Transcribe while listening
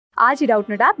आज ही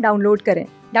Doubtnut app download करें।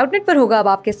 डाउटनट पर होगा अब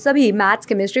आपके सभी मैथ्स,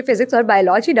 केमिस्ट्री, फिजिक्स और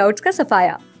बायोलॉजी डाउट्स का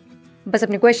सफाया। बस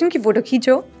अपने क्वेश्चन की फोटो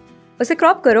खींचो, उसे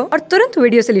क्रॉप करो और तुरंत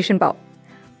वीडियो सोल्यूशन पाओ।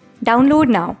 Download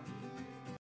now.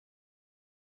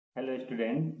 Hello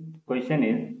students, question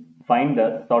is find the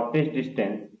shortest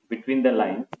distance between the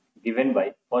lines given by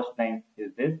first line is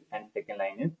this and second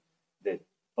line is this.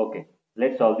 Okay,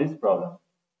 let's solve this problem.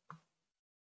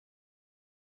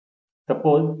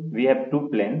 Suppose we have two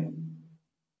lines.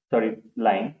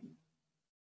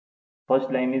 First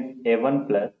line is a1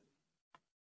 plus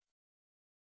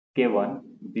k1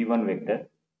 b1 vector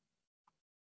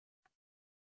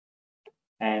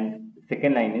and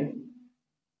second line is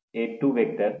a2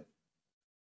 vector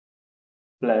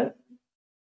plus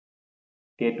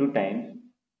k2 times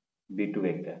b2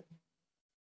 vector.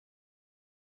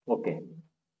 Okay,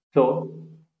 so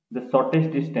the shortest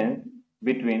distance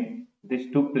between these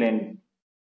two planes,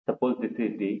 suppose this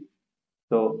is D,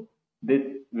 so this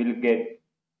will get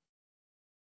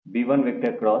b1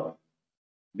 vector cross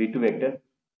b2 vector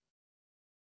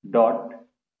dot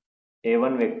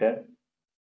a1 vector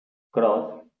cross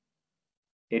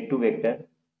a2 vector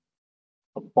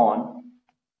upon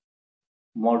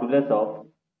modulus of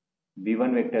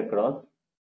b1 vector cross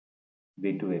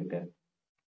b2 vector.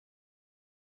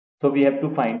 So we have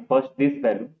to find first this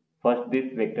value, first this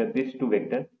vector, this two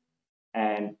vector,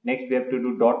 and next we have to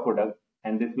do dot product,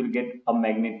 and this will get a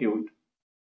magnitude,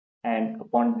 and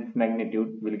upon this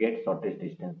magnitude we'll get shortest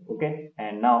distance. Okay,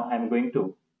 and now I'm going to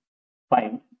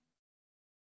find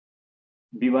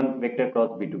b1 vector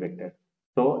cross b2 vector.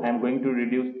 So I'm going to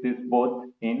reduce this both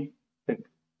in the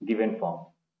given form.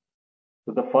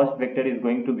 So the first vector is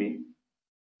going to be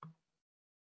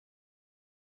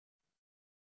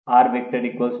r vector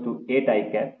equals to 8 I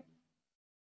cap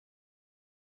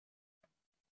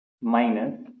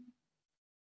minus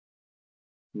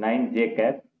 9 j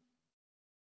cap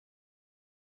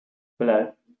plus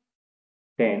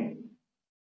 10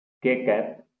 k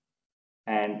cap,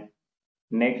 and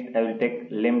next I will take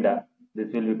lambda.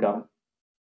 This will become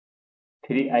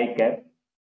 3 I cap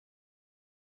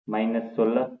minus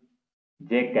 16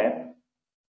 j cap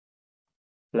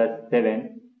plus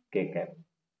 7 k cap.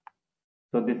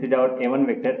 So this is our a1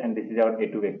 vector and this is our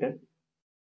a2 vector,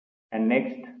 and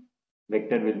next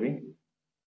vector will be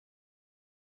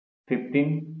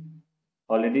 15.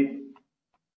 Already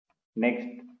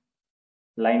next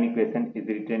line equation is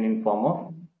written in form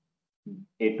of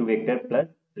a2 vector plus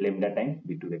lambda times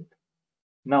b2 vector.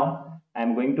 Now I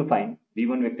am going to find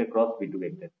b1 vector cross b2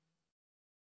 vector.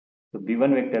 So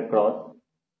b1 vector cross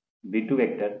b2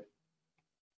 vector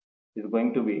is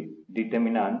going to be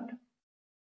determinant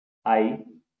I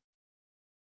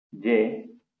j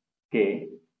k,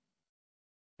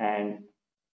 and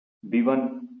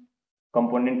b1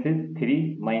 components is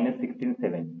 3 minus 16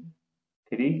 7,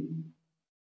 3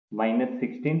 minus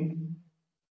 16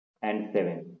 and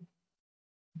 7,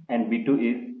 and b2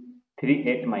 is 3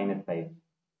 8 minus 5,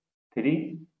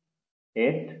 3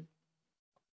 8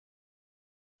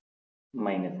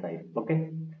 minus 5. Okay,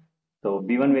 so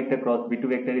b1 vector cross b2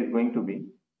 vector is going to be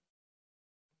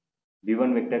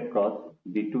b1 vector cross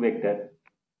b2 vector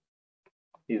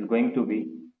is going to be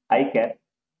I cap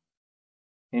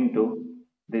into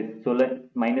this solar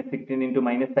minus 16 into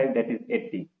minus 5, that is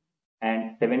 80,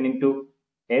 and 7 into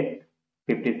 8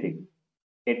 56,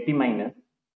 80 minus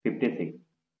 56.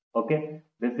 Okay,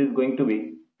 this is going to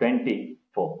be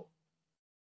 24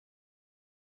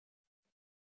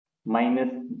 minus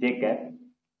j cap.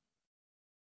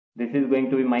 This is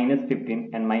going to be minus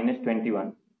 15 and minus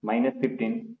 21. Minus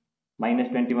 15 minus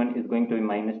 21 is going to be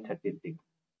minus 36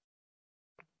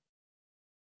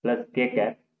 plus k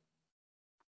cap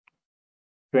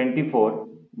 24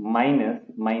 minus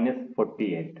minus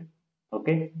 48.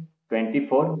 Okay,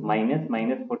 24 minus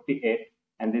minus 48,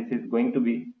 and this is going to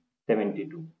be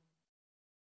 72.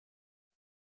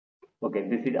 Okay,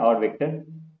 this is our vector,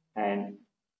 and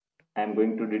I am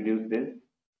going to reduce this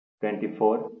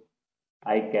 24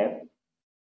 I cap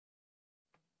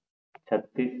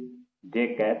 36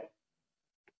 j cap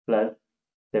plus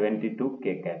 72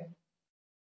 k cap.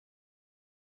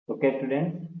 Okay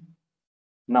students,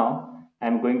 now I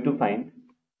am going to find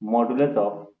modulus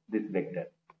of this vector,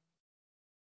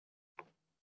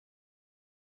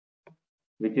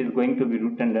 which is going to be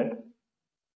root under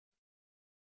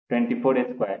 24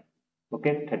 a square,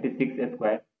 okay, 36 a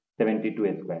square, 72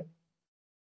 a square.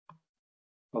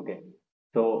 Okay,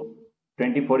 so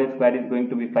 24 a square is going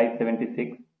to be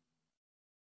 576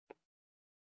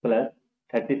 plus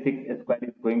 36 a square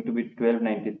is going to be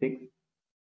 1296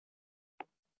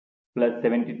 plus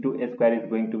 72 a square is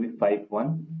going to be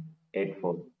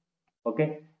 5184.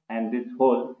 Okay, and this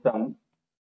whole sum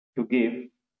to give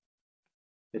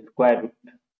the square root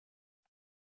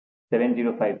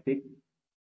 7056.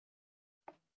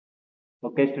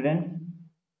 Okay, students,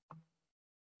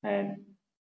 and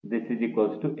this is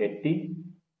equals to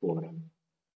 84.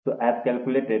 So I have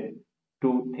calculated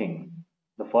two things.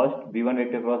 The first, v1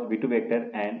 vector cross v2 vector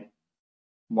and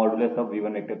modulus of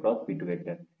v1 vector cross v2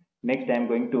 vector. Next, I am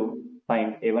going to find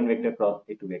a1 vector cross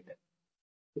a2 vector.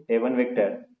 So a1 vector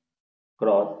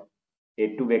cross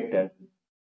a2 vector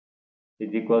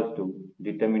is equals to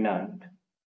determinant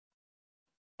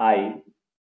I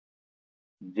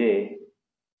j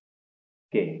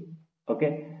k.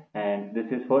 Okay, and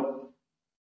this is for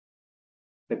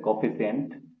the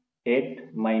coefficient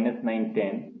 8 minus 9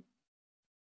 10,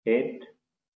 8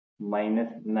 minus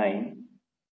 9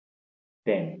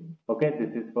 10. Okay,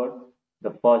 this is for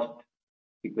the first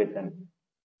equation.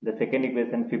 The second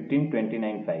equation 15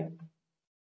 29 5,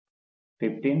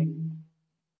 15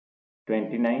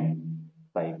 29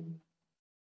 5,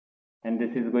 and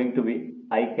this is going to be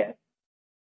I cap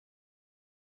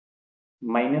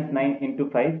minus 9 into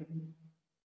 5,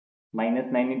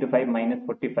 minus 9 into 5 minus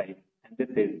 45, and this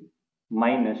is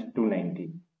minus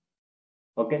 290.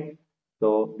 Okay,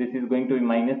 so this is going to be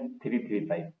minus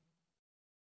 335.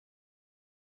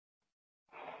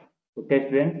 Okay,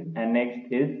 students, and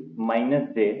next is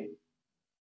minus j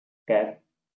cap.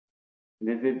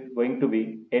 This is going to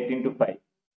be 8 into 5,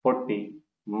 40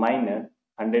 minus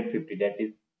 150, that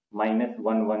is minus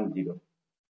 110,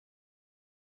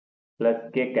 plus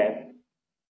k cap.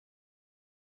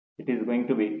 It is going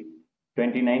to be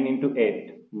 29 into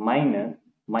 8 minus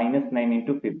 9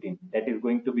 into 15, that is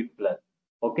going to be plus.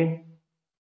 Okay,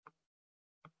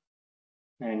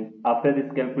 and after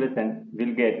this calculation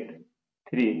we'll get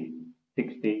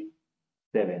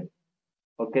 367.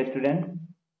 Okay, students,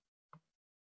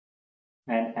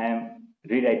 and I am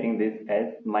rewriting this as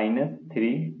minus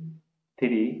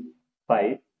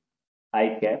 335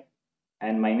 I cap,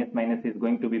 and minus minus is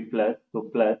going to be plus, so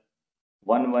plus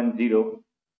 110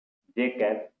 j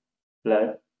cap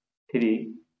plus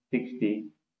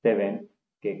 367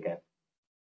 k cap.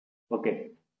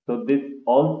 Okay, so this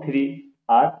all three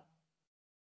are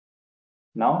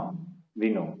now we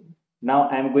know. Now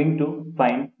I am going to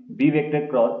find b vector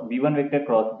cross v1 vector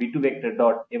cross v2 vector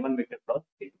dot a1 vector cross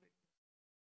a2 vector.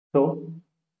 So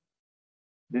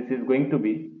this is going to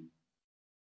be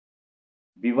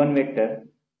v1 vector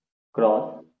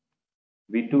cross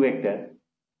v2 vector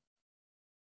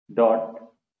dot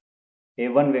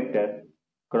a1 vector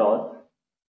cross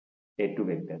a2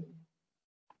 vector,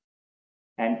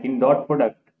 and in dot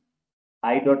product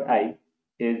I dot I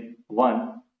is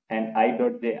 1 and I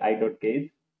dot j I dot k is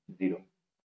 0.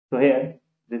 So here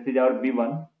this is our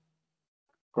b1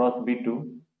 cross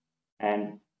b2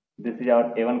 and this is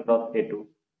our a1 cross a2.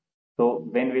 So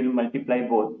when we will multiply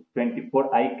both,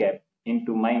 24 I cap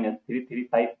into minus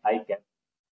 335 I cap,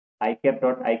 I cap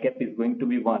dot I cap is going to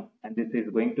be 1 and this is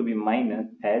going to be minus,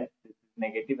 as this is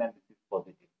negative and this is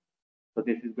positive. So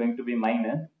this is going to be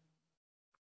minus.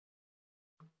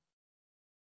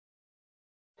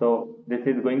 So this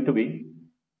is going to be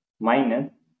minus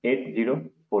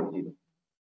 8040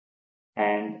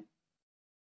 and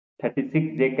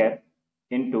 36 j cap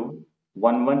into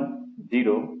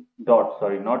 110 dot,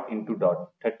 sorry, not into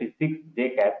dot, 36 j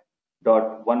cap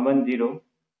dot 110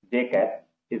 j cap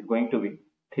is going to be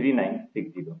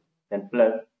 3960, then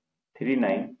plus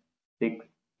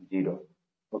 3960.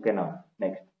 Okay, now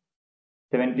next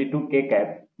 72 k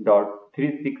cap dot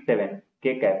 367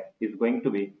 k cap is going to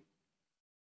be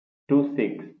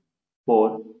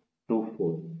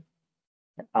 26424.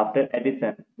 After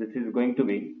addition, this is going to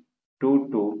be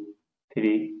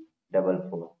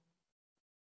 22344.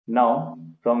 Now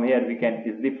from here we can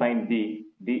easily find d.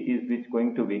 D is which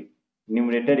going to be,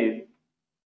 numerator is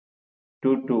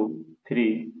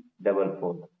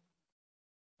 22344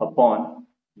 upon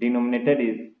denominator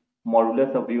is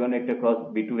modulus of v1 vector cross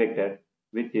v2 vector,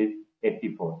 which is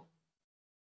 84,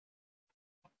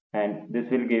 and this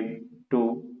will give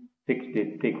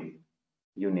 266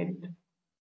 unit.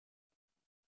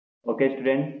 Okay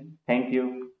students, thank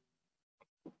you.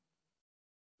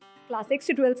 Class 6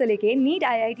 से 12 से लेके NEET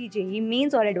IIT JEE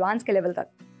mains और advance के level तक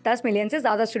 10 million से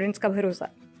ज़्यादा students का भरोसा।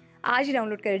 आज ही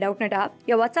डाउनलोड करें डाउटनेट ऐप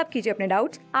या व्हाट्सएप कीजिए अपने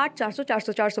डाउट्स 8400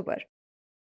 400 400 पर।